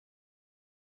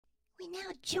We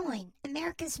now join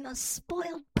America's most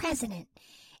spoiled president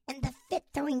and the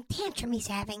fit-throwing tantrum he's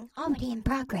having already in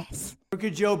progress.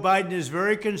 Crooked Joe Biden is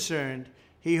very concerned.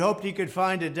 He hoped he could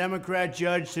find a Democrat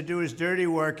judge to do his dirty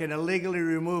work and illegally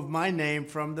remove my name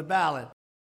from the ballot.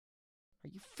 Are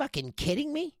you fucking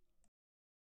kidding me?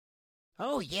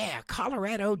 Oh yeah,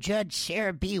 Colorado Judge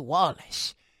Sarah B.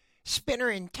 Wallace. Spent her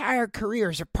entire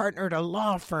career as a partner at a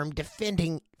law firm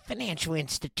defending financial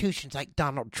institutions like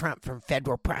Donald Trump from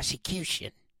federal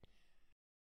prosecution.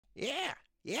 Yeah,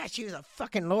 she was a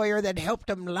fucking lawyer that helped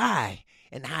them lie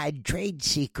and hide trade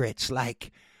secrets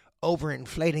like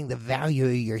overinflating the value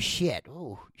of your shit.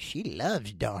 Oh, she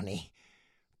loves Donnie.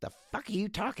 The fuck are you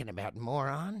talking about,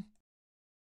 moron?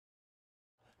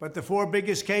 But the four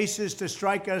biggest cases to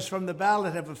strike us from the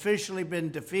ballot have officially been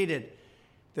defeated.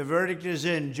 The verdict is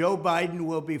in. Joe Biden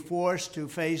will be forced to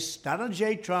face Donald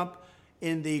J. Trump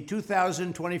in the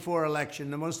 2024 election,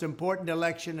 the most important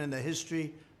election in the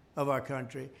history of our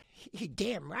country. You're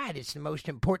damn right it's the most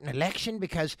important election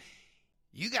because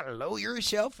you got to lower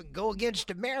yourself and go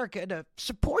against America to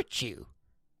support you.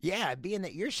 Yeah, being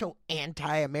that you're so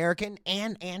anti-American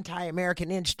and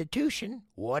anti-American institution,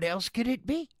 what else could it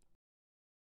be?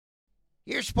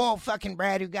 You're a spoiled fucking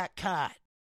brat who got caught.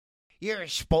 You're a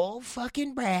spoiled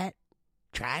fucking brat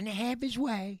trying to have his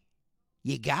way.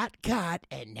 You got caught,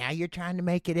 and now you're trying to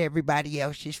make it everybody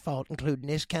else's fault, including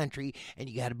this country, and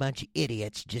you got a bunch of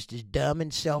idiots just as dumb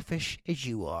and selfish as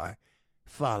you are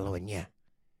following you.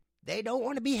 They don't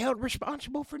want to be held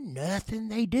responsible for nothing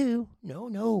they do.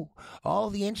 No.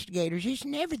 All the instigators, it's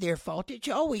never their fault. It's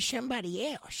always somebody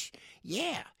else.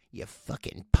 Yeah, you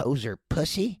fucking poser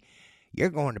pussy. You're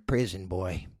going to prison,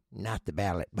 boy, not the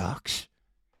ballot box.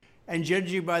 And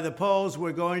judging by the polls,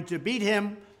 we're going to beat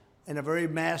him in a very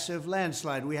massive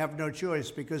landslide. We have no choice,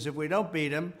 because if we don't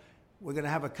beat him, we're going to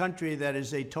have a country that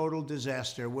is a total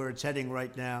disaster, where it's heading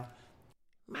right now.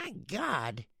 My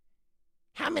God.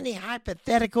 How many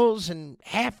hypotheticals and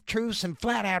half-truths and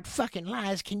flat-out fucking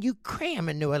lies can you cram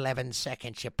into 11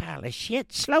 seconds, you pile of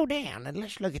shit? Slow down and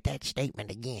let's look at that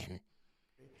statement again.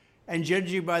 And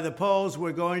judging by the polls,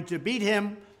 we're going to beat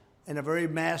him in a very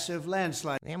massive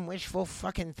landslide. Them wishful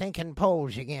fucking thinking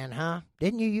polls again, huh?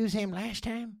 Didn't you use them last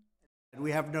time?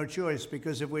 We have no choice,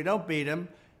 because if we don't beat him...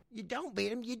 You don't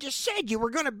beat him? You just said you were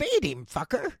going to beat him,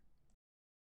 fucker.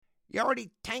 You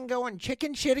already tango and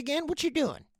chicken shit again? What you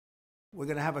doing? We're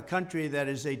going to have a country that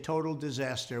is a total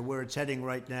disaster, where it's heading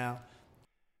right now.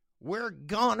 We're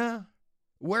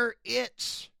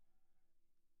it's.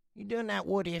 You doing that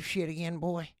what-if shit again,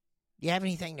 boy? You have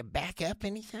anything to back up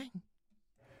anything?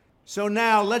 So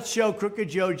now let's show Crooked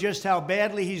Joe just how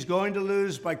badly he's going to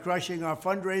lose by crushing our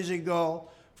fundraising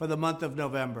goal for the month of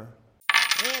November.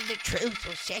 And the truth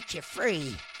will set you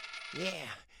free. Yeah,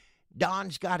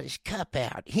 Don's got his cup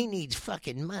out. He needs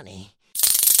fucking money.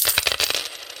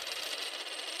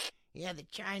 Yeah, the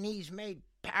Chinese-made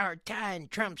power tie and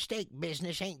Trump steak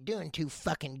business ain't doing too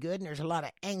fucking good, and there's a lot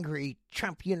of angry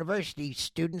Trump University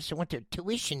students that want their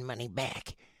tuition money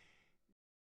back.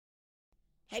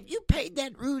 Have you paid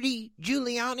that Rudy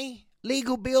Giuliani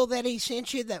legal bill that he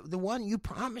sent you, the one you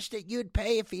promised that you'd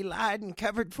pay if he lied and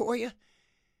covered for you?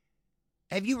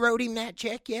 Have you wrote him that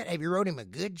check yet? Have you wrote him a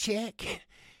good check?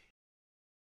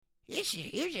 Here's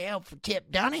a helpful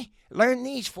tip, Donnie. Learn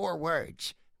these 4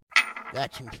 words.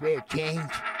 Got some spare change?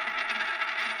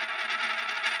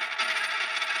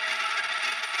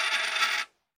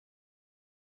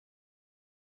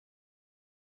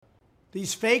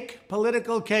 These fake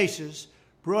political cases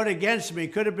brought against me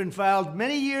could have been filed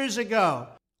many years ago.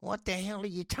 What the hell are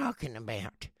you talking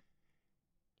about?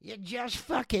 You just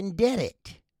fucking did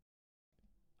it.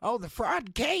 Oh, the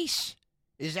fraud case?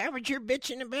 Is that what you're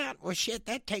bitching about? Well, shit,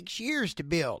 that takes years to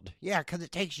build. Yeah, because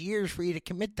it takes years for you to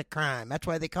commit the crime. That's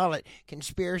why they call it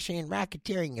conspiracy and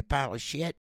racketeering, you pile of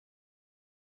shit.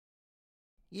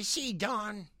 You see,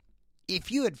 Don,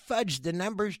 if you had fudged the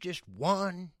numbers just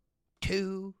 1,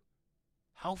 2,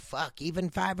 oh fuck,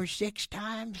 even 5 or 6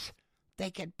 times,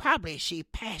 they could probably see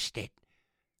past it.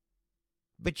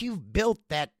 But you've built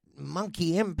that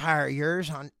monkey empire of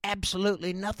yours on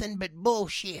absolutely nothing but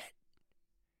bullshit.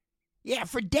 Yeah,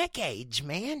 for decades,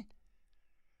 man.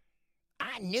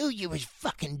 I knew you was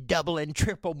fucking double and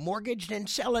triple mortgaged and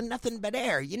selling nothing but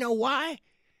air. You know why?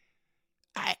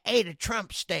 I ate a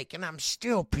Trump steak and I'm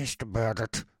still pissed about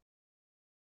it.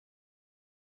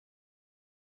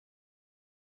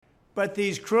 But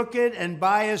these crooked and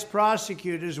biased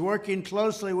prosecutors working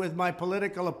closely with my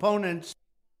political opponents...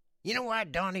 You know why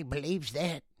Donnie believes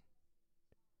that?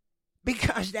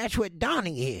 Because that's what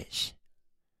Donnie is.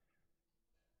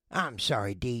 I'm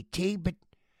sorry, DT, but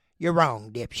you're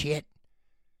wrong, dipshit.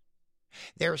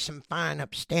 There are some fine,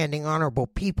 upstanding, honorable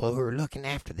people who are looking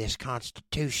after this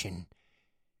Constitution,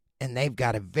 and they've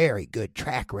got a very good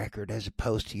track record as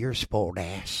opposed to your spoiled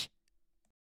ass.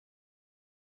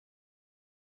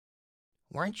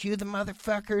 Weren't you the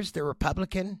motherfuckers, the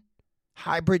Republican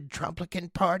hybrid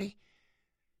Trumplican party,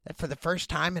 that for the first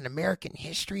time in American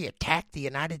history attacked the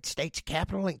United States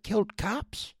Capitol and killed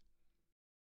cops?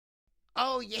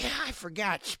 Oh, yeah, I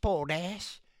forgot, spoiled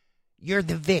ass. You're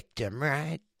the victim,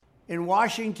 right? In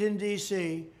Washington,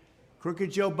 D.C.,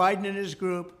 crooked Joe Biden and his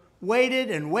group waited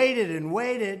and waited and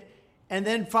waited and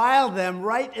then filed them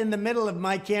right in the middle of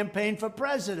my campaign for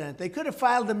president. They could have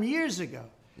filed them years ago.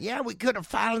 Yeah, we could have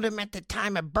filed them at the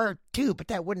time of birth, too, but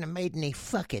that wouldn't have made any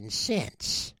fucking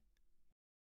sense.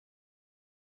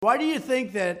 Why do you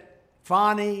think that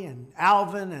Fonnie and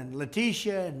Alvin and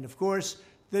Letitia and, of course,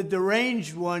 the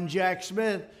deranged one, Jack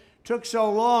Smith, took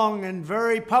so long and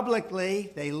very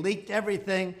publicly, they leaked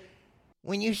everything?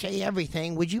 When you say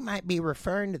everything, would you might be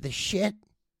referring to the shit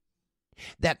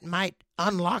that might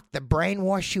unlock the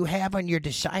brainwash you have on your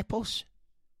disciples?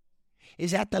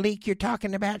 Is that the leak you're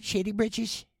talking about, Shitty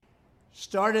Britches?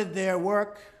 Started their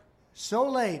work so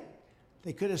late,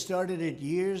 they could have started it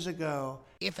years ago.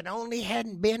 If it only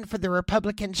hadn't been for the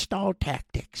Republican stall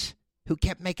tactics, who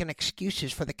kept making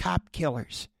excuses for the cop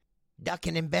killers,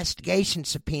 ducking investigation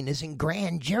subpoenas and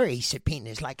grand jury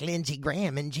subpoenas like Lindsey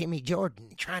Graham and Jimmy Jordan,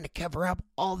 trying to cover up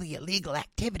all the illegal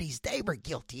activities they were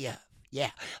guilty of.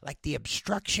 Yeah, like the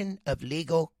obstruction of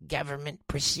legal government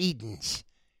proceedings.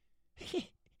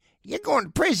 You're going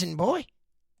to prison, boy.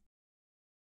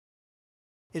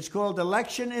 It's called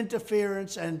election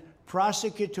interference and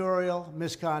prosecutorial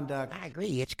misconduct. I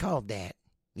agree, it's called that.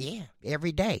 Yeah,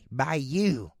 every day, by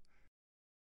you.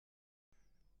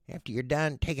 After you're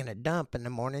done taking a dump in the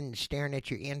morning and staring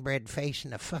at your inbred face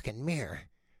in the fucking mirror.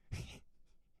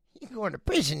 You're going to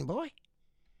prison, boy.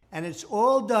 And it's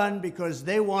all done because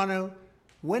they want to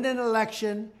win an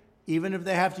election, even if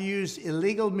they have to use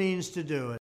illegal means to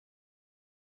do it.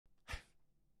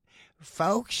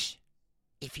 Folks,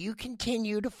 if you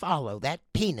continue to follow that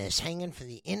penis hanging from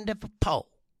the end of a pole,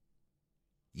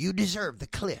 you deserve the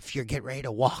cliff you're getting ready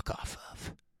to walk off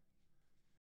of.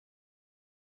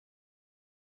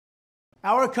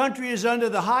 Our country is under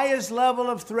the highest level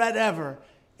of threat ever,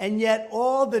 and yet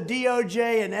all the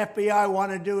DOJ and FBI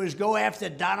want to do is go after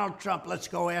Donald Trump. Let's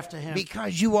go after him.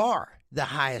 Because you are the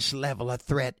highest level of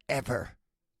threat ever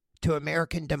to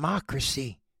American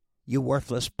democracy, you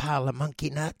worthless pile of monkey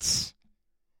nuts.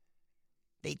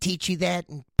 They teach you that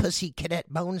in Pussy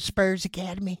Cadet Bone Spurs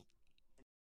Academy?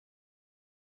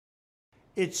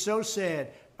 It's so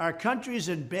sad. Our country's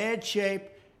in bad shape.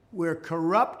 We're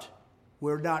corrupt.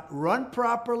 We're not run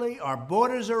properly. Our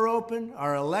borders are open.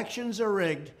 Our elections are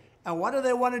rigged. And what do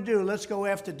they want to do? Let's go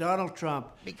after Donald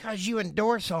Trump. Because you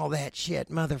endorse all that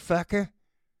shit, motherfucker.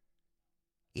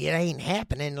 It ain't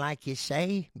happening like you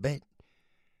say, but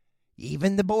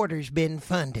even the border's been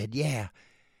funded, yeah.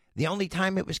 The only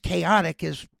time it was chaotic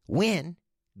is when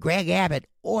Greg Abbott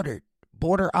ordered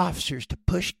border officers to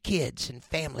push kids and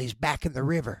families back in the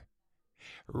river.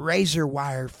 Razor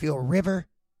wire filled river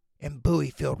and buoy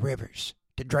filled rivers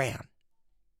to drown.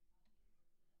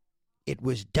 It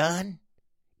was done.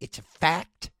 It's a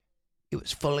fact. It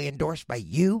was fully endorsed by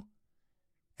you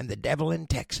and the devil in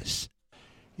Texas.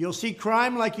 You'll see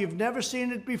crime like you've never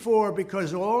seen it before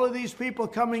because all of these people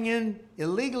coming in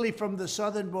illegally from the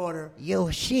southern border.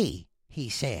 You'll see, he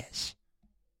says.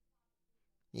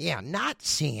 Yeah, not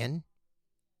seeing.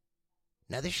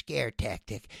 Another scare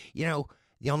tactic. You know,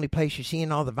 the only place you're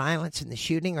seeing all the violence and the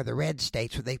shooting are the red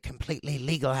states where they've completely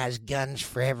legalized guns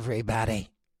for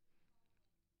everybody.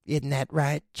 Isn't that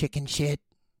right, chicken shit?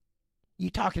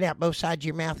 You talking out both sides of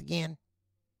your mouth again?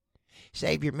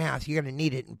 Save your mouth. You're going to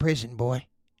need it in prison, boy.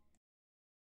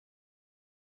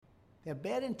 They have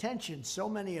bad intentions. So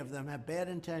many of them have bad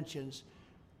intentions.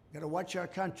 Got to watch our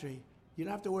country. You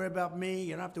don't have to worry about me.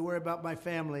 You don't have to worry about my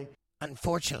family.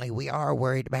 Unfortunately, we are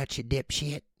worried about you,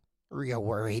 dipshit. Real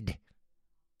worried.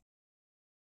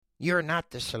 You're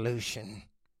not the solution.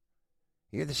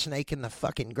 You're the snake in the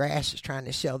fucking grass that's trying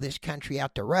to sell this country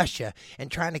out to Russia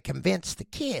and trying to convince the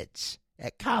kids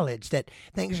at college that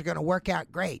things are going to work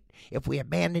out great if we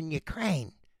abandon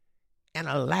Ukraine and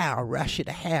allow Russia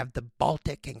to have the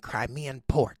Baltic and Crimean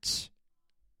ports.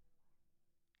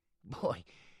 Boy,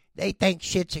 they think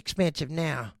shit's expensive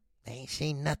now. They ain't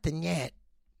seen nothing yet.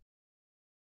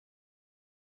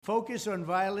 Focus on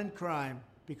violent crime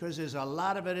because there's a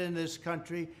lot of it in this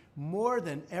country, more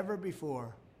than ever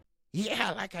before.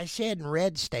 Yeah, like I said, in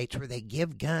red states where they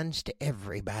give guns to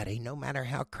everybody, no matter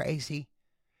how crazy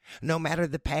No matter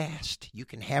the past, you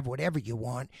can have whatever you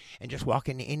want and just walk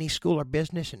into any school or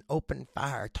business and open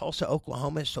fire. Tulsa,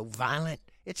 Oklahoma is so violent,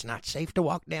 it's not safe to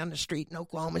walk down the street in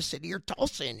Oklahoma City or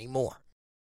Tulsa anymore.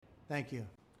 Thank you.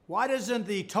 Why doesn't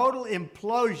the total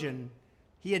implosion,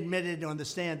 he admitted on the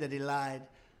stand that he lied,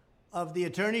 of the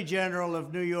Attorney General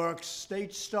of New York's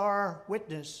state star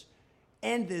witness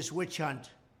end this witch hunt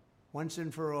once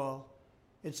and for all?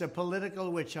 It's a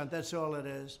political witch hunt, that's all it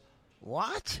is.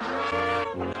 What?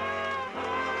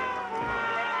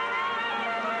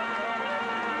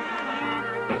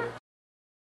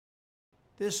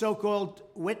 This so-called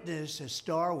witness, a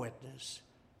star witness,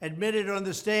 admitted on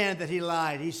the stand that he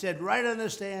lied. He said right on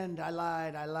the stand, I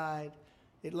lied.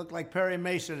 It looked like Perry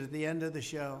Mason at the end of the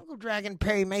show. Don't go dragging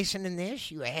Perry Mason in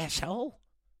this, you asshole.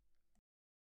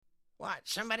 What,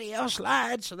 somebody else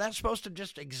lied, so that's supposed to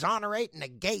just exonerate and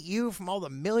negate you from all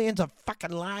the millions of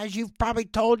fucking lies you've probably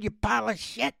told, you pile of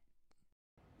shit?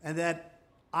 And that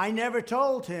I never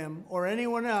told him or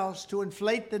anyone else to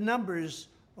inflate the numbers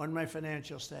on my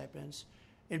financial statements.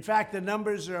 In fact, the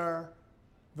numbers are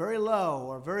very low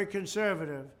or very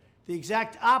conservative, the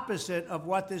exact opposite of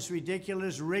what this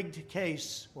ridiculous rigged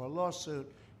case or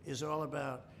lawsuit is all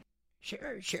about.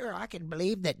 Sure, I can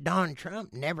believe that Donald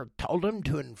Trump never told them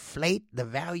to inflate the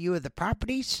value of the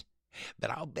properties,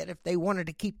 but I'll bet if they wanted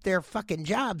to keep their fucking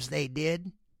jobs, they did.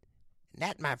 And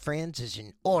that, my friends, is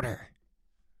in order.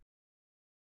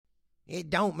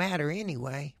 It don't matter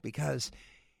anyway, because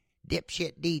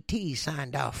dipshit DT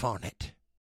signed off on it.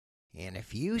 And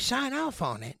if you sign off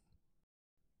on it,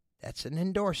 that's an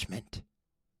endorsement.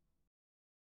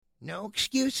 No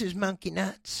excuses, monkey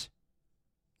nuts.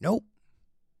 Nope.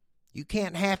 You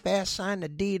can't half-ass sign a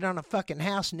deed on a fucking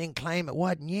house and then claim it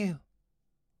wasn't you.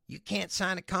 You can't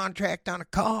sign a contract on a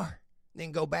car,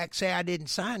 then go back and say I didn't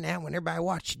sign that when everybody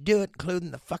watched you do it,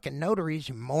 including the fucking notaries,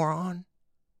 you moron.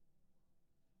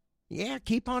 Yeah,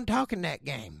 keep on talking that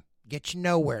game. Get you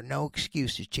nowhere. No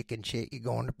excuses, chicken shit. You're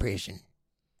going to prison.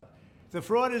 The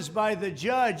fraud is by the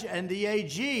judge and the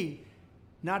AG,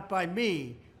 not by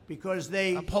me, because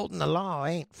they upholding the law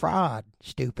ain't fraud,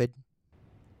 stupid.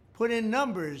 Put in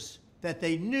numbers that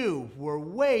they knew were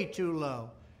way too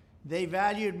low. They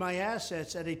valued my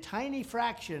assets at a tiny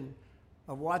fraction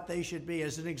of what they should be.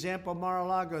 As an example,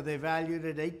 Mar-a-Lago, they valued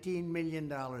it $18 million.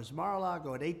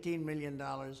 Mar-a-Lago at $18 million.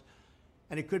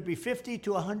 And it could be 50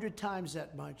 to 100 times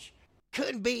that much.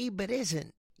 Could be, but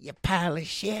isn't, you pile of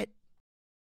shit.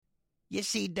 You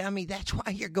see, dummy, that's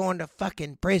why you're going to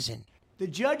fucking prison. The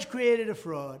judge created a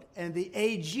fraud, and the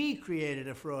AG created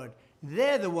a fraud.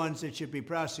 They're the ones that should be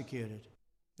prosecuted.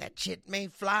 That shit may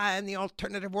fly in the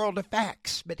alternative world of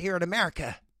facts, but here in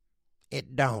America,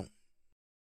 it don't.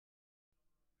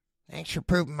 Thanks for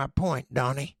proving my point,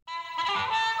 Donnie.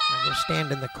 I'll go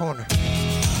stand in the corner.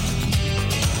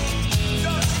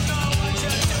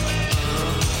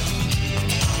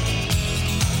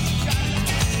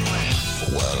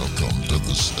 Welcome to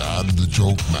the Stan the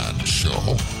Joke Man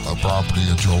Show, a property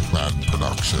of Joke Man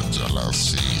Productions,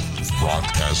 LLC,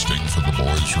 broadcasting from the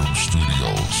Boys Room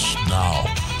Studios. Now,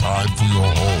 time for your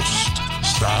host,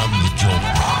 Stan the Joke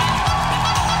Man.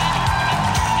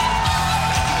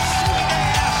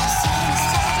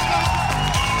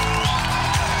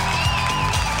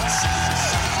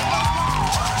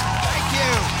 Thank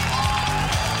you.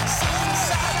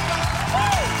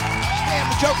 Stan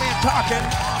the Joke Man talking.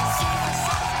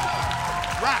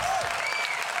 Right.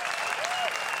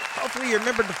 Hopefully you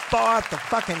remembered to thaw out the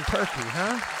fucking turkey,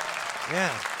 huh?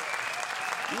 Yeah.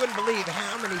 You wouldn't believe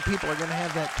how many people are going to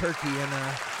have that turkey in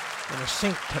a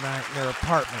sink tonight in their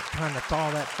apartment, trying to thaw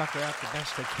that fucker out the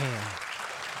best they can.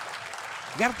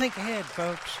 You got to think ahead,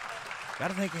 folks. Got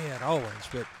to think ahead, always.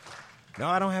 But no,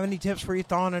 I don't have any tips for you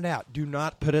thawing it out. Do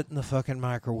not put it in the fucking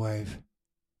microwave.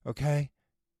 Okay?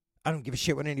 I don't give a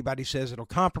shit what anybody says. It'll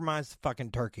compromise the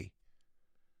fucking turkey.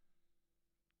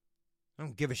 I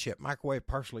don't give a shit. Microwave,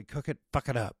 partially cook it, fuck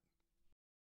it up.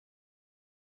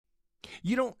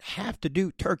 You don't have to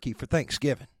do turkey for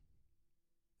Thanksgiving.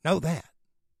 Know that.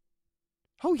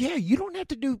 Oh, yeah, you don't have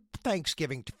to do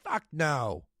Thanksgiving. Fuck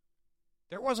no.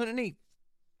 There wasn't any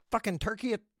fucking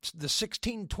turkey at the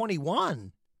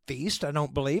 1621 feast, I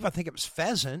don't believe. I think it was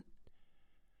pheasant.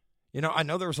 You know, I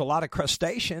know there was a lot of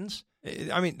crustaceans.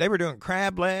 I mean, they were doing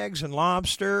crab legs and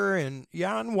lobster and,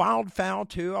 yeah, and wildfowl,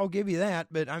 too. I'll give you that.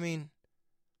 But, I mean,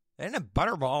 they didn't have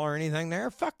butterball or anything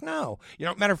there. Fuck no. You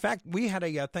know, matter of fact, we had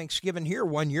a Thanksgiving here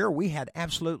one year. We had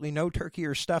absolutely no turkey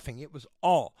or stuffing. It was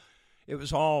all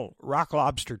rock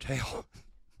lobster tail.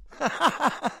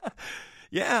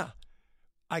 Yeah.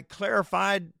 I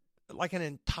clarified like an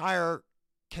entire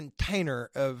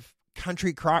container of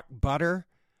country crock butter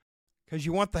Because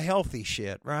you want the healthy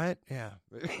shit, right? Yeah.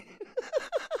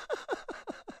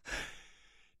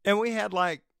 And we had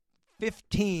like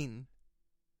 15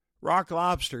 rock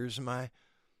lobsters. My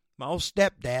old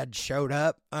stepdad showed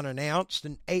up unannounced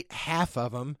and ate half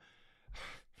of them.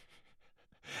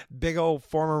 Big old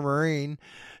former Marine,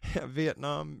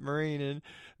 Vietnam Marine, and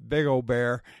big old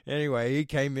bear. Anyway, he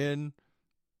came in.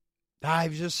 He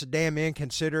was just so damn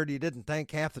inconsiderate. He didn't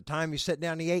think half the time. He sat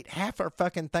down and he ate half our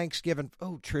fucking Thanksgiving.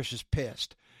 Oh, Trish is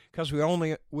pissed because we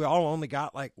all only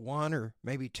got like one or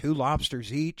maybe two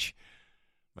lobsters each.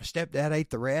 My stepdad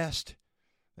ate the rest.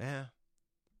 Yeah.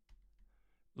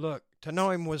 Look, to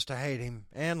know him was to hate him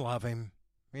and love him.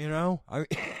 You know?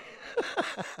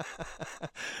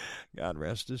 God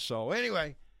rest his soul.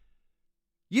 Anyway,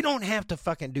 you don't have to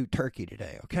fucking do turkey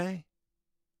today, okay?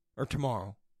 Or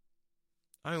tomorrow.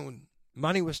 I mean,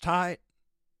 money was tight,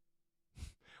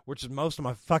 which is most of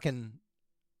my fucking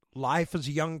life as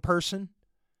a young person,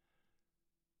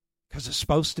 because it's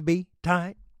supposed to be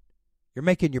tight. You're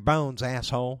making your bones,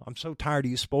 asshole. I'm so tired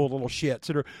of you spoiled little shits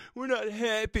that are, we're not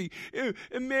happy.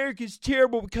 America's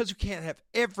terrible because we can't have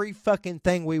every fucking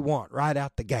thing we want right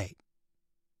out the gate.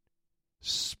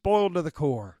 Spoiled to the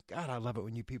core. God, I love it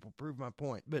when you people prove my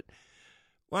point. But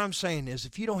what I'm saying is,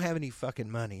 if you don't have any fucking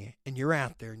money and you're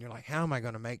out there and you're like, how am I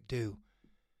going to make do?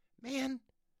 Man,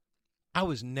 I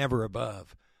was never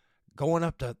above going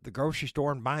up to the grocery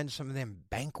store and buying some of them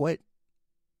banquet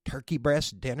turkey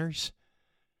breast dinners.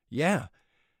 Yeah,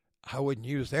 I wouldn't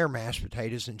use their mashed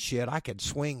potatoes and shit. I could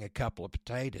swing a couple of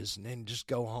potatoes and then just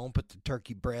go home, put the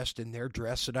turkey breast in there,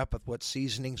 dress it up with what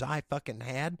seasonings I fucking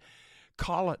had,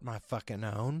 call it my fucking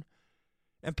own,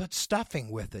 and put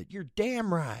stuffing with it. You're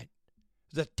damn right.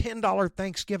 The $10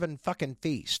 Thanksgiving fucking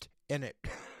feast in it.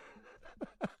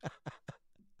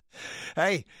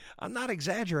 Hey, I'm not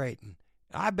exaggerating.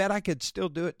 I bet I could still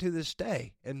do it to this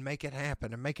day and make it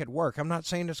happen and make it work. I'm not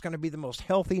saying it's going to be the most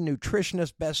healthy,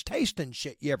 nutritionist, best tasting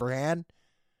shit you ever had.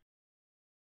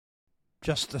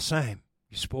 Just the same,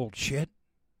 you spoiled shit.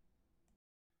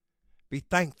 Be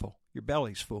thankful your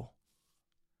belly's full.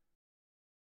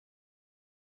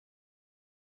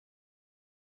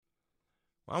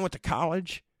 When I went to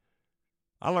college,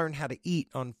 I learned how to eat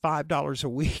on $5 a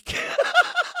week.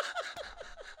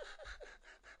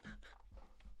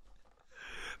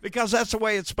 Because that's the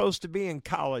way it's supposed to be in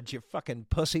college, you fucking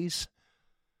pussies.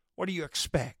 What do you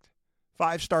expect?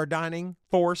 5-star dining?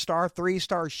 4-star?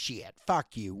 3-star? Shit.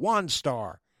 Fuck you.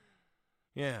 1-star.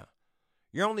 Yeah.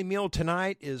 Your only meal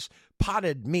tonight is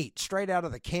potted meat straight out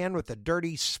of the can with a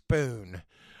dirty spoon.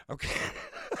 Okay?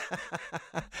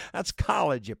 That's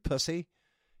college, you pussy.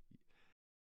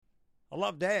 I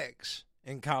loved eggs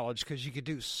in college because you could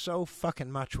do so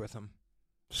fucking much with them.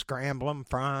 Scramble them,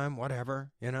 fry them,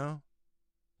 whatever, you know?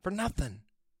 For nothing.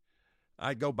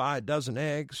 I'd go buy a dozen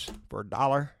eggs for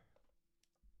 $1. Give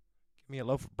me a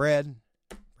loaf of bread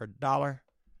for $1. If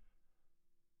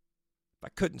I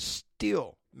couldn't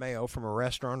steal mayo from a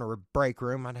restaurant or a break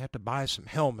room, I'd have to buy some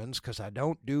Hellmann's because I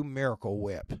don't do Miracle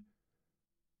Whip.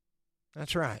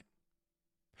 That's right.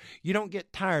 You don't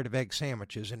get tired of egg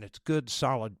sandwiches, and it's good,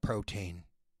 solid protein.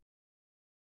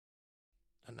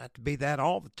 Doesn't have to be that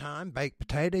all the time. Baked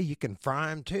potato, you can fry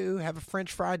them too. Have a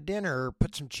French fried dinner or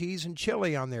put some cheese and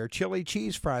chili on there. Chili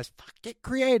cheese fries. Fuck, get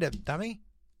creative, dummy.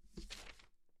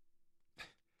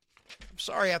 I'm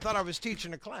sorry, I thought I was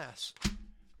teaching a class.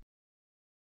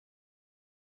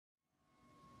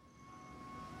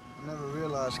 I never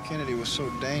realized Kennedy was so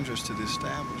dangerous to the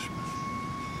establishment.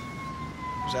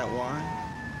 Is that why?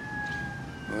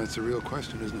 Well, that's a real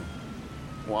question, isn't it?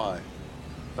 Why?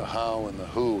 The how and the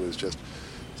who is just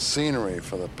scenery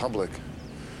for the public.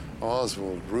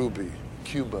 Oswald, Ruby,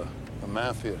 Cuba, the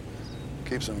mafia.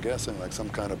 Keeps them guessing like some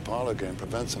kind of parlor game,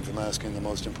 prevents them from asking the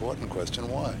most important question,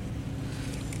 why?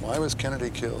 Why was Kennedy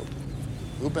killed?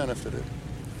 Who benefited?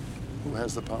 Who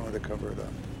has the power to cover it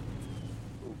up?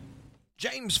 Who?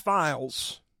 James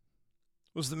Files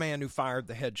was the man who fired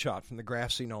the headshot from the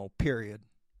grassy knoll, period.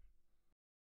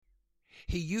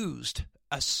 He used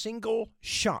a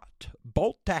single-shot,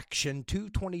 bolt-action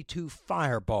 .222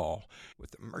 fireball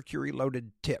with a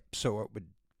mercury-loaded tip so it would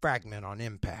fragment on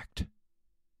impact.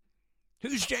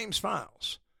 Who's James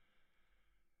Files?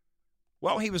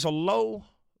 Well, he was a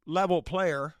low-level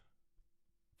player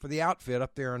for the outfit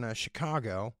up there in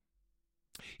Chicago.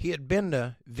 He had been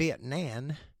to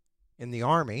Vietnam in the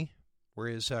Army, where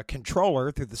his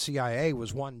controller through the CIA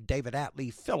was one David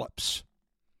Atlee Phillips.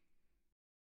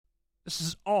 This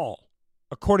is all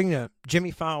according to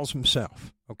Jimmy Files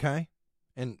himself, okay?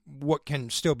 And what can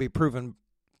still be proven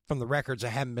from the records that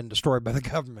haven't been destroyed by the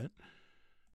government.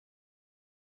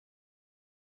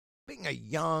 Being a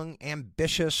young,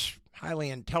 ambitious, highly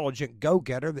intelligent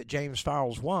go-getter that James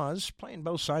Files was, playing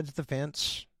both sides of the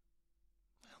fence,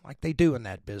 like they do in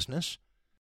that business.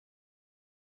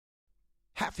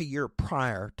 Half a year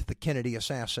prior to the Kennedy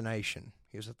assassination,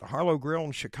 he was at the Harlow Grill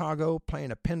in Chicago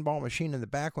playing a pinball machine in the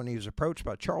back when he was approached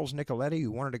by Charles Nicoletti,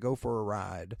 who wanted to go for a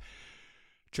ride.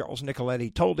 Charles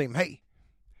Nicoletti told him, "Hey,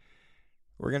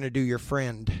 we're going to do your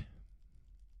friend."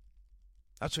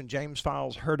 That's when James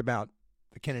Files heard about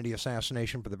the Kennedy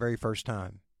assassination for the very first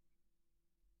time.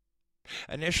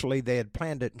 Initially, they had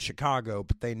planned it in Chicago,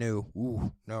 but they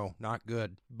knew, no, not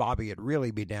good. Bobby would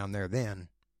really be down there then.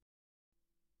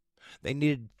 They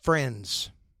needed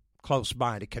friends close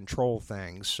by to control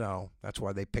things, so that's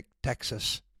why they picked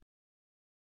Texas.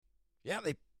 Yeah,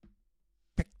 they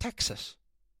picked Texas.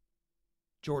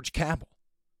 George Cabell,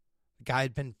 the guy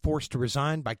had been forced to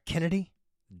resign by Kennedy,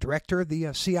 director of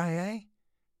the CIA.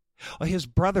 Well, his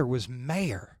brother was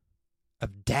mayor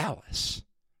of Dallas.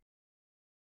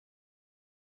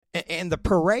 And the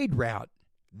parade route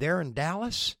there in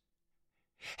Dallas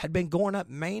had been going up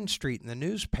Main Street in the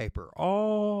newspaper,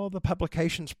 all the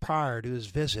publications prior to his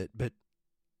visit. But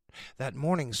that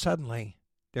morning, suddenly,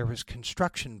 there was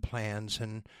construction plans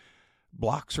and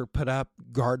blocks are put up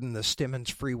guarding the Stemmons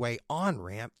Freeway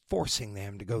on-ramp, forcing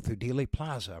them to go through Dealey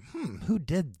Plaza. Who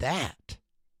did that?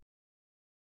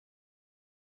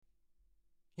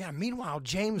 Yeah, meanwhile,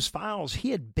 James Files,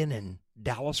 he had been in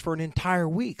Dallas for an entire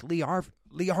week. Lee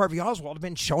Harvey Oswald had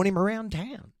been showing him around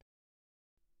town.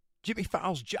 Jimmy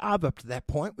Files' job up to that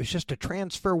point was just to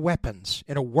transfer weapons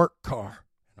in a work car.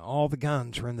 And all the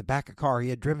guns were in the back of a car he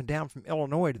had driven down from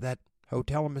Illinois to that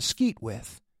hotel in Mesquite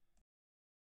with.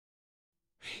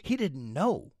 He didn't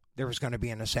know there was going to be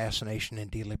an assassination in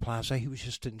Dealey Plaza. He was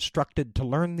just instructed to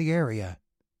learn the area.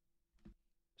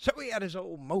 So he had his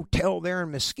old motel there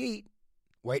in Mesquite,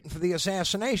 waiting for the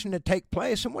assassination to take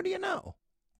place, and what do you know?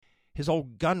 His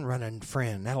old gun-running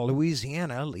friend out of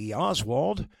Louisiana, Lee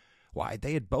Oswald, why,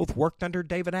 they had both worked under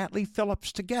David Atlee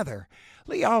Phillips together.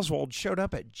 Lee Oswald showed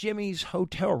up at Jimmy's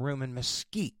hotel room in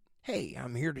Mesquite. "Hey,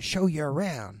 I'm here to show you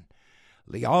around."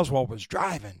 Lee Oswald was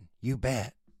driving, you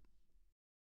bet.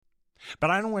 But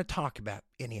I don't want to talk about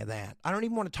any of that. I don't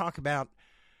even want to talk about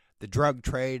the drug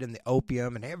trade and the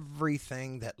opium and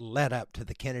everything that led up to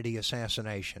the Kennedy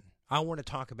assassination. I want to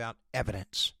talk about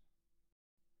evidence.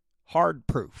 Hard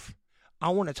proof. I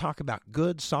want to talk about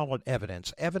good, solid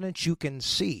evidence. Evidence you can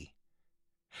see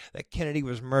that Kennedy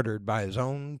was murdered by his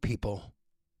own people.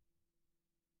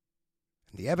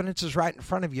 And the evidence is right in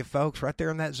front of you, folks, right there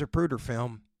in that Zapruder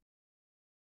film.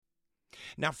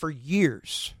 Now, for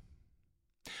years,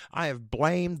 I have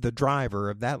blamed the driver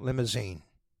of that limousine.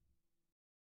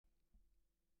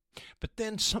 But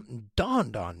then something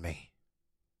dawned on me.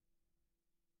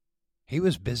 He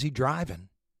was busy driving,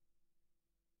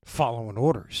 following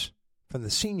orders from the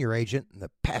senior agent in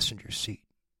the passenger seat.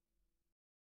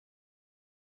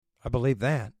 I believe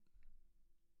that.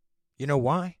 You know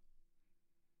why?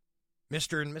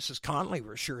 Mr. and Mrs. Connolly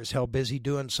were sure as hell busy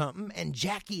doing something, and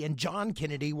Jackie and John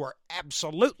Kennedy were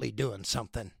absolutely doing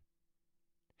something.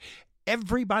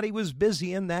 Everybody was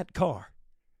busy in that car,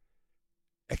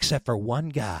 except for one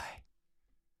guy.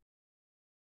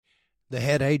 The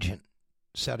head agent,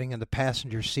 sitting in the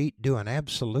passenger seat doing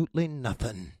absolutely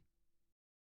nothing.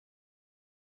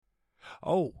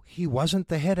 Oh, he wasn't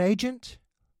the head agent?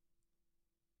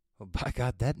 Well, by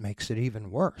God, that makes it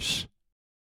even worse.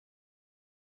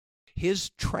 His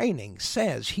training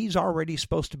says he's already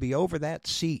supposed to be over that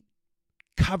seat,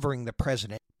 covering the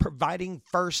president, providing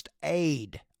first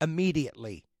aid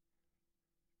immediately.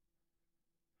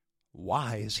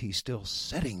 Why is he still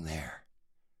sitting there?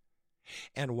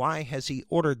 And why has he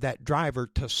ordered that driver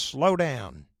to slow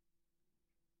down?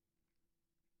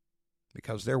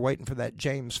 Because they're waiting for that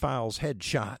James Files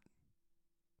headshot.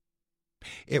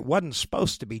 It wasn't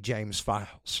supposed to be James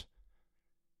Files.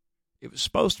 It was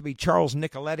supposed to be Charles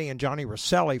Nicoletti and Johnny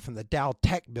Rosselli from the Dow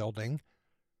Tech building.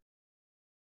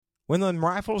 When them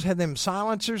rifles had them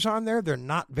silencers on there, they're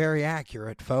not very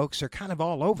accurate, folks. They're kind of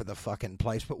all over the fucking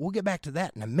place, but we'll get back to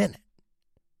that in a minute.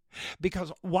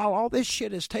 Because while all this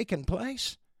shit is taking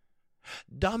place,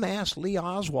 dumbass Lee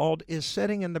Oswald is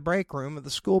sitting in the break room of the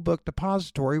school book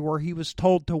depository where he was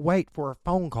told to wait for a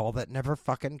phone call that never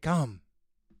fucking come.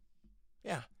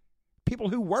 Yeah, people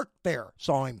who worked there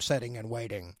saw him sitting and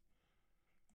waiting.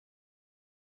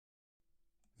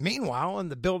 Meanwhile, in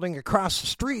the building across the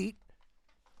street,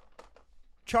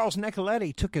 Charles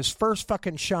Nicoletti took his first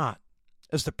fucking shot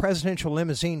as the presidential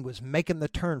limousine was making the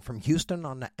turn from Houston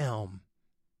on the Elm.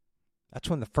 That's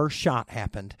when the first shot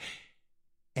happened.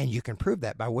 And you can prove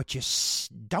that by what you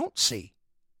don't see.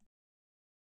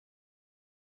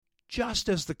 just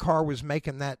as the car was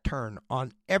making that turn,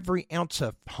 on every ounce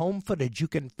of home footage you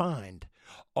can find,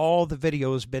 all the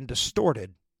video has been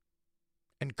distorted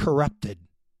and corrupted.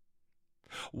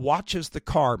 Watch as the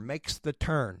car makes the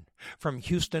turn from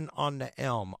Houston on to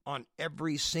Elm. On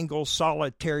every single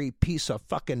solitary piece of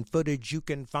fucking footage you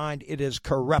can find, it is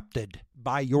corrupted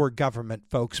by your government,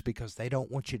 folks, because they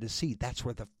don't want you to see that's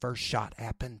where the first shot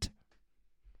happened.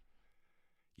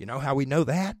 You know how we know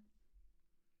that?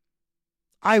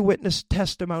 Eyewitness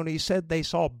testimony said they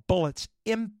saw bullets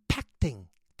impacting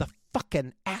the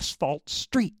fucking asphalt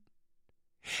street.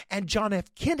 And John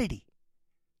F. Kennedy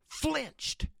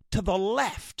flinched to the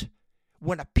left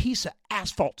when a piece of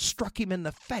asphalt struck him in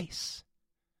the face.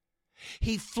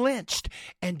 He flinched,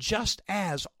 and just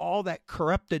as all that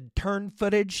corrupted turn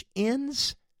footage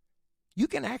ends, you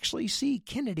can actually see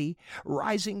Kennedy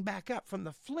rising back up from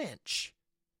the flinch.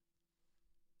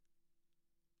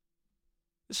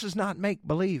 This is not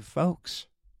make-believe, folks.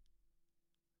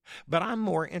 But I'm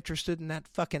more interested in that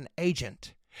fucking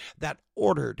agent that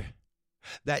ordered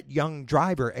that young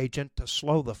driver agent to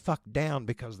slow the fuck down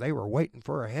because they were waiting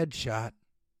for a headshot.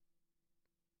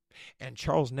 And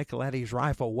Charles Nicoletti's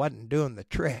rifle wasn't doing the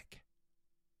trick.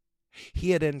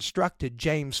 He had instructed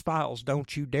James Files,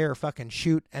 don't you dare fucking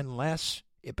shoot unless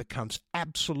it becomes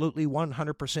absolutely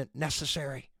 100%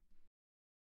 necessary.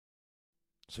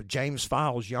 So James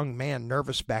Files, young man,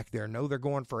 nervous back there, know they're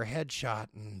going for a headshot,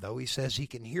 and though he says he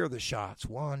can hear the shots,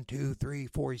 1, 2, 3,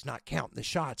 4, he's not counting the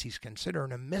shots. He's considering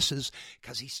them misses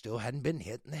because he still hadn't been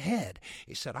hit in the head.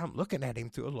 He said, I'm looking at him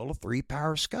through a little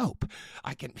 3-power scope.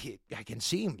 I can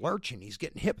see him lurching. He's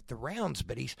getting hit with the rounds,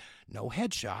 but he's no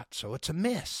headshot, so it's a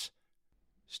miss.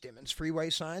 Stemmons freeway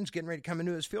signs, getting ready to come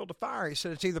into his field of fire. He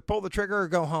said, it's either pull the trigger or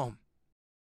go home.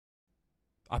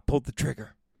 I pulled the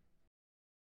trigger.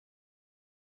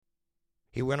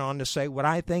 He went on to say, what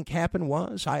I think happened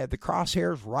was I had the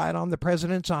crosshairs right on the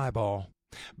president's eyeball.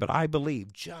 But I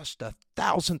believe just a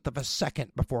thousandth of a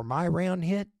second before my round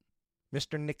hit,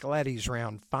 Mr. Nicoletti's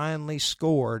round finally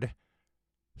scored,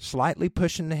 slightly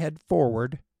pushing the head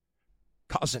forward,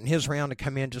 causing his round to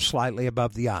come in just slightly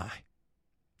above the eye.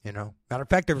 You know, matter of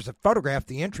fact, there was a photograph of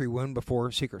the entry wound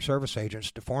before Secret Service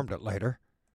agents deformed it later.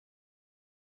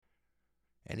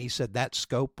 And he said that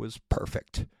scope was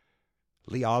perfect.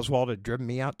 Lee Oswald had driven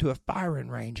me out to a firing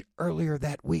range earlier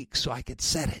that week so I could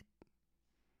set it.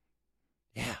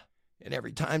 Yeah, and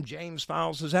every time James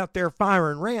Files was out there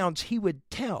firing rounds, he would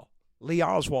tell Lee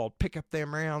Oswald, pick up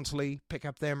them rounds, Lee, pick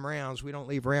up them rounds. We don't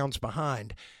leave rounds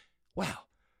behind. Well,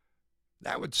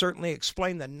 that would certainly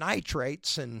explain the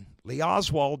nitrates in Lee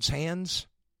Oswald's hands.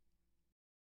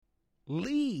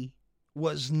 Lee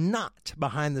was not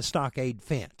behind the stockade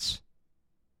fence.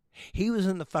 He was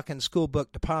in the fucking school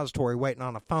book depository waiting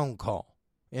on a phone call.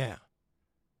 Yeah.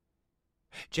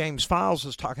 James Files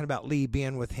was talking about Lee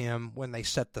being with him when they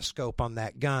set the scope on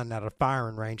that gun at a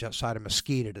firing range outside of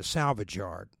Mesquite at a salvage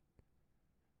yard.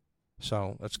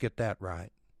 So let's get that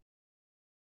right.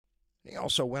 He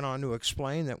also went on to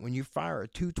explain that when you fire a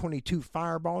 .222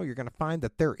 fireball, you're going to find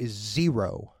that there is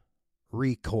zero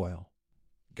recoil.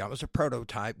 Gun was a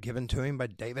prototype given to him by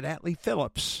David Atlee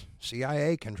Phillips,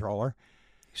 CIA controller.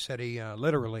 He said he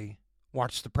literally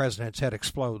watched the president's head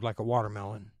explode like a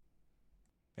watermelon.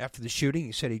 After the shooting,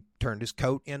 he said he turned his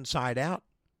coat inside out,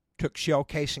 took shell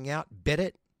casing out, bit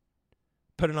it,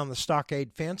 put it on the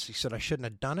stockade fence. He said, I shouldn't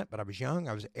have done it, but I was young,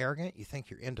 I was arrogant. You think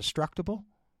you're indestructible?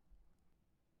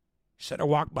 He said, I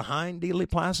walked behind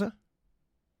Dealey Plaza.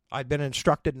 I'd been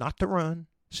instructed not to run,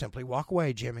 simply walk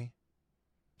away, Jimmy.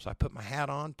 So I put my hat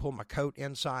on, pulled my coat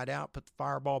inside out, put the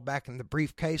fireball back in the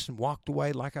briefcase, and walked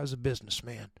away like I was a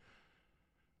businessman.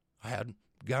 I had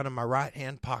a gun in my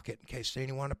right-hand pocket in case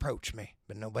anyone approached me,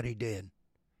 but nobody did.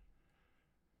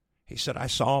 He said, I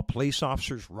saw police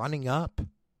officers running up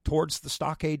towards the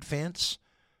stockade fence,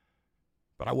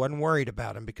 but I wasn't worried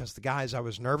about them because the guys I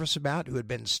was nervous about who had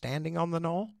been standing on the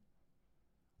knoll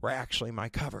were actually my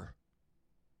cover.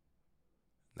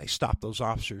 They stopped those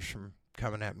officers from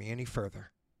coming at me any further.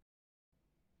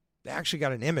 They actually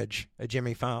got an image of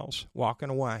Jimmy Files walking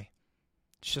away.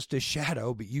 It's just his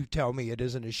shadow, but you tell me it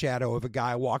isn't a shadow of a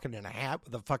guy walking in a hat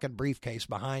with a fucking briefcase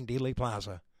behind Dealey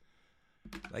Plaza.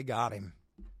 They got him.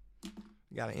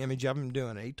 Got an image of him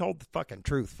doing it. He told the fucking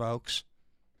truth, folks.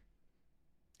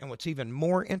 And what's even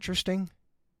more interesting,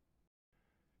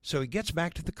 so he gets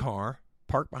back to the car,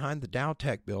 parked behind the Dow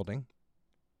Tech building.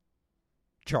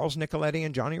 Charles Nicoletti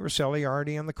and Johnny Rosselli are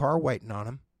already in the car waiting on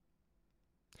him.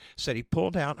 Said he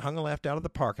pulled out, hung a left out of the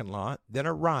parking lot, then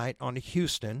a right onto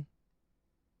Houston,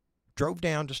 drove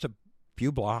down just a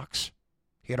few blocks,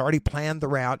 He had already planned the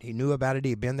route. He knew about it.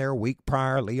 He had been there a week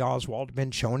prior. Lee Oswald had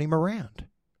been showing him around.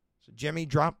 So Jimmy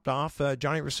dropped off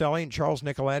Johnny Rosselli and Charles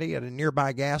Nicoletti at a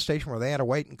nearby gas station where they had a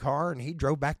waiting car, and he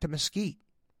drove back to Mesquite.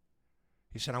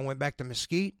 He said, I went back to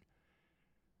Mesquite,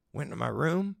 went to my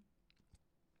room.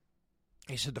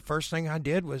 He said, the first thing I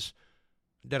did was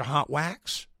did a hot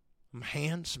wax on my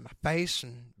hands and my face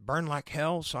and burned like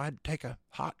hell, so I had to take a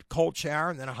hot, cold shower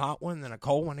and then a hot one and then a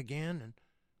cold one again.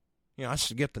 And I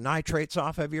should get the nitrates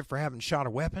off of you for having shot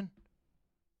a weapon.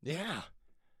 Yeah.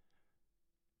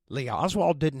 Lee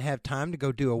Oswald didn't have time to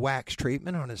go do a wax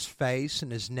treatment on his face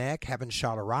and his neck, having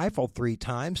shot a rifle 3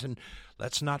 times. And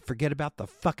let's not forget about the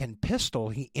fucking pistol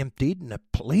he emptied in a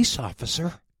police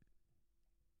officer.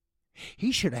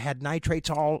 He should have had nitrates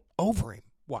all over him.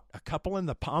 What, a couple in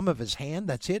the palm of his hand?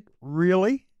 That's it?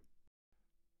 Really?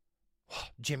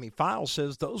 Jimmy Files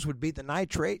says those would be the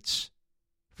nitrates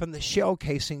from the shell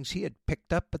casings he had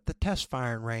picked up at the test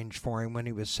firing range for him when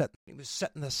he was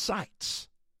setting the sights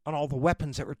on all the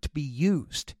weapons that were to be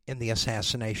used in the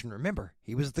assassination. Remember,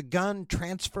 he was the gun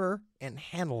transfer and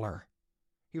handler.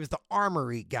 He was the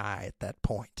armory guy at that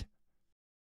point.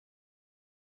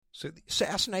 So the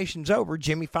assassination's over.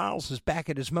 Jimmy Files is back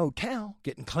at his motel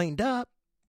getting cleaned up.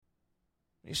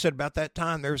 He said about that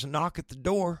time there was a knock at the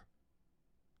door.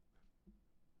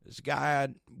 This guy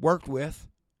I'd worked with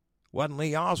wasn't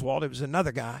Lee Oswald, it was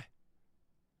another guy.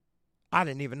 I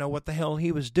didn't even know what the hell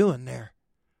he was doing there.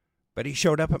 But he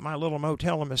showed up at my little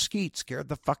motel in Mesquite, scared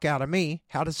the fuck out of me.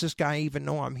 How does this guy even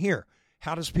know I'm here?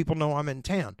 How does people know I'm in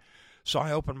town? So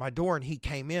I opened my door and he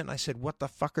came in. I said, what the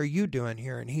fuck are you doing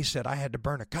here? And he said, I had to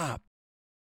burn a cop.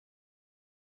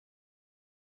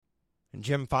 And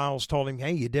Jim Files told him,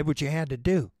 hey, you did what you had to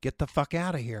do. Get the fuck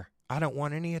out of here. I don't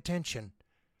want any attention.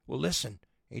 Well, listen.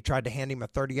 He tried to hand him a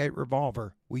 .38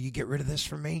 revolver. Will you get rid of this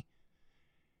for me?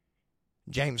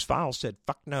 James Files said,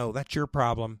 fuck no, that's your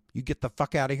problem. You get the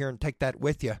fuck out of here and take that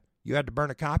with you. You had to burn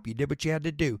a cop. You did what you had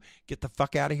to do. Get the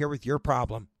fuck out of here with your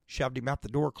problem. Shoved him out the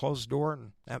door, closed the door,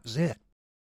 and that was it.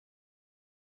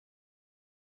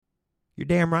 You're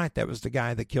damn right that was the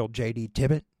guy that killed J.D.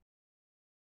 Tibbet.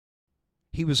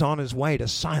 He was on his way to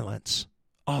silence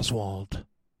Oswald.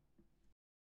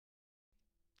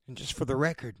 And just for the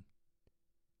record,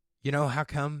 you know how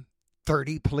come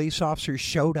 30 police officers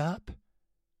showed up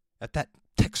at that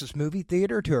Texas movie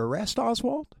theater to arrest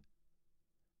Oswald?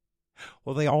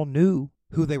 Well, they all knew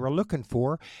who they were looking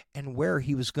for and where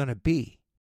he was going to be.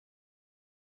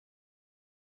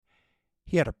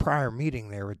 He had a prior meeting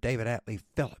there with David Atlee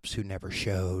Phillips, who never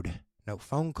showed. No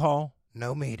phone call,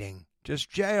 no meeting. Just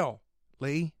jail.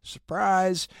 Lee,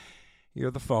 surprise, you're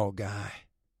the fall guy.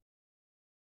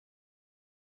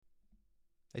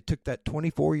 They took that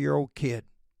 24-year-old kid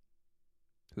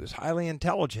who was highly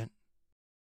intelligent,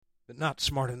 but not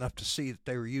smart enough to see that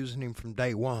they were using him from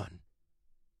day one.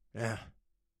 Yeah,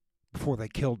 before they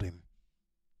killed him.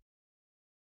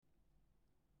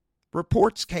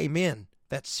 Reports came in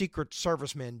that Secret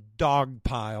Servicemen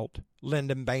dogpiled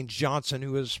Lyndon Baines Johnson,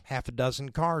 who was half a dozen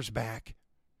cars back.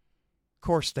 Of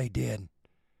course they did.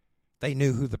 They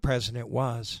knew who the president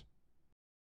was.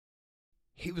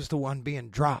 He was the one being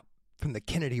dropped from the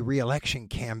Kennedy re-election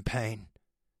campaign.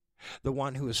 The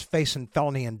one who was facing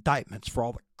felony indictments for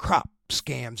all the crop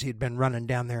scams he had been running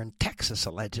down there in Texas,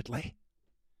 allegedly.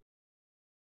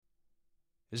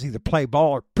 It was either play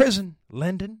ball or prison,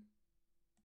 Lyndon.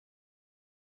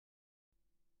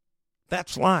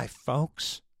 That's life,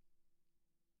 folks.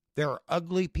 There are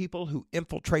ugly people who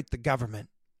infiltrate the government.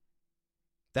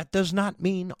 That does not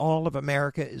mean all of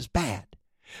America is bad.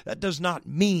 That does not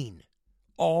mean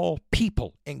all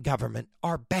people in government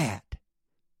are bad.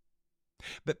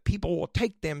 But people will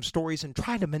take them stories and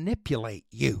try to manipulate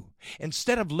you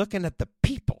instead of looking at the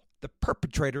people, the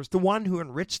perpetrators, the one who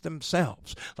enriched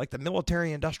themselves, like the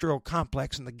military-industrial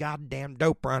complex and the goddamn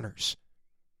dope runners.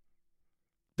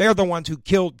 They're the ones who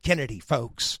killed Kennedy,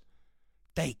 folks.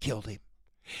 They killed him.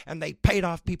 And they paid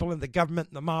off people in the government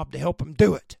and the mob to help them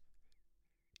do it.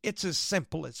 It's as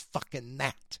simple as fucking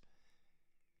that.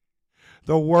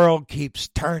 The world keeps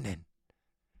turning.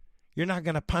 You're not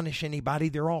going to punish anybody.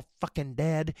 They're all fucking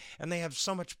dead. And they have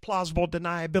so much plausible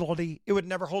deniability, it would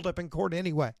never hold up in court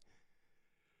anyway.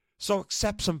 So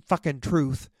accept some fucking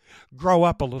truth. Grow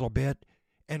up a little bit.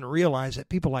 And realize that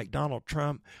people like Donald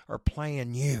Trump are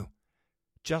playing you.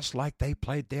 Just like they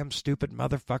played them stupid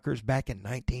motherfuckers back in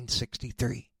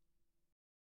 1963.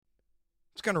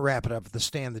 It's going to wrap it up with the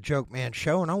Stan the Joke Man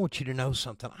show. And I want you to know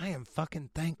something. I am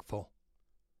fucking thankful.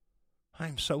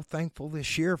 I'm so thankful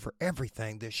this year for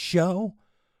everything. This show,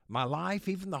 my life,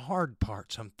 even the hard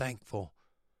parts, I'm thankful.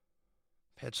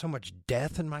 Had so much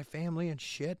death in my family and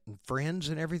shit and friends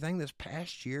and everything this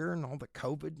past year and all the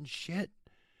COVID and shit.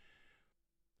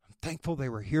 I'm thankful they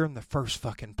were here in the first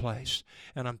fucking place.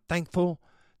 And I'm thankful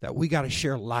that we got to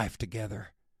share life together.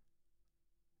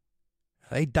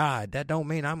 They died. That don't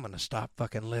mean I'm going to stop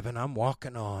fucking living. I'm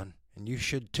walking on. And you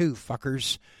should too,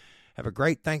 fuckers. Have a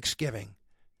great Thanksgiving.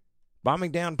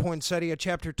 Bombing Down Poinsettia,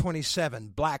 Chapter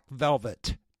 27, Black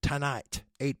Velvet, tonight,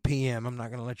 8 p.m. I'm not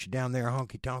going to let you down there,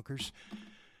 honky-tonkers.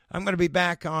 I'm going to be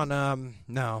back on,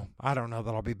 no, I don't know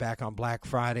that I'll be back on Black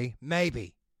Friday.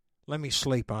 Maybe. Let me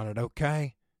sleep on it,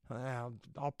 okay?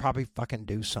 I'll probably fucking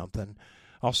do something.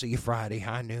 I'll see you Friday,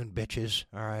 high noon, bitches.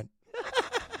 All right?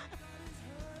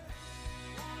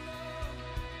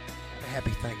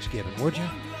 Happy Thanksgiving, would you?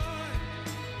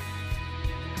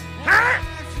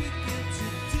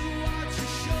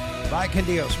 Bye, con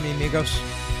Dios, mi amigos.